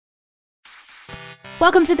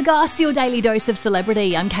Welcome to The Goss, your daily dose of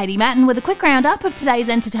celebrity. I'm Katie Matten with a quick roundup of today's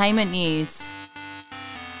entertainment news.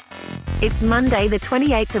 It's Monday, the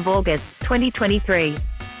 28th of August, 2023.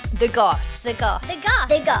 The Goss. The Goss. The Goss.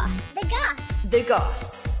 The Goss. The Goss. The Goss.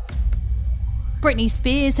 Britney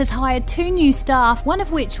Spears has hired 2 new staff, one of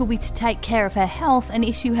which will be to take care of her health and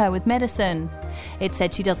issue her with medicine. It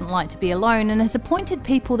said she doesn't like to be alone and has appointed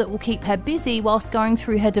people that will keep her busy whilst going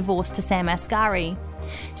through her divorce to Sam Asghari.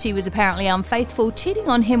 She was apparently unfaithful, cheating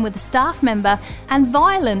on him with a staff member, and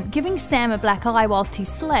violent, giving Sam a black eye whilst he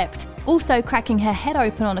slept, also cracking her head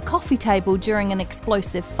open on a coffee table during an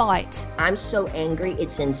explosive fight. I'm so angry,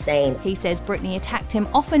 it's insane. He says Britney attacked him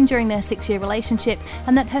often during their 6-year relationship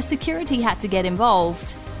and that her security had to get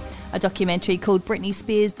involved. A documentary called Britney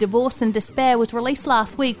Spears' Divorce and Despair was released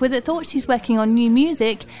last week, with it thought she's working on new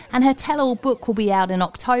music, and her tell-all book will be out in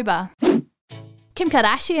October. Kim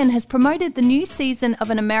Kardashian has promoted the new season of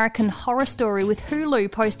An American Horror Story, with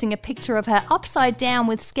Hulu posting a picture of her upside down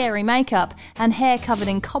with scary makeup and hair covered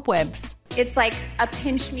in cobwebs. It's like a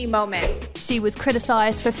pinch me moment. She was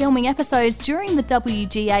criticised for filming episodes during the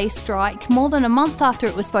WGA strike more than a month after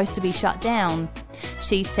it was supposed to be shut down.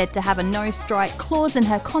 She's said to have a no-strike clause in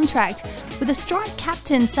her contract, with a strike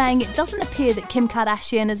captain saying it doesn't appear that Kim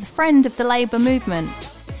Kardashian is a friend of the Labour movement.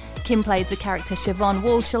 Kim plays the character Siobhan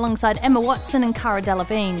Walsh alongside Emma Watson and Cara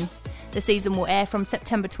Delevingne. The season will air from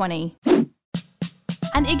September 20.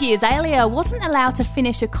 And Iggy Azalea wasn't allowed to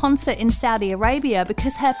finish a concert in Saudi Arabia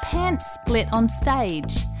because her pants split on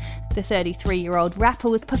stage. The 33-year-old rapper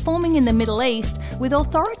was performing in the Middle East, with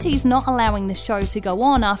authorities not allowing the show to go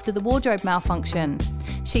on after the wardrobe malfunction.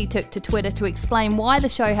 She took to Twitter to explain why the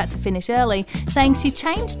show had to finish early, saying she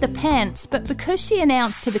changed the pants, but because she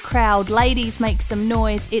announced to the crowd, "Ladies, make some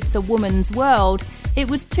noise, it's a woman's world," it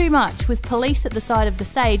was too much, with police at the side of the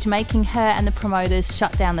stage making her and the promoters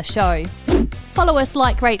shut down the show. Follow us,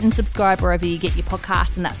 like, rate and subscribe wherever you get your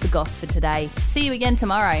podcasts, and that's The Goss for today. See you again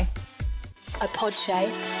tomorrow. A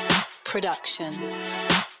Podshape production.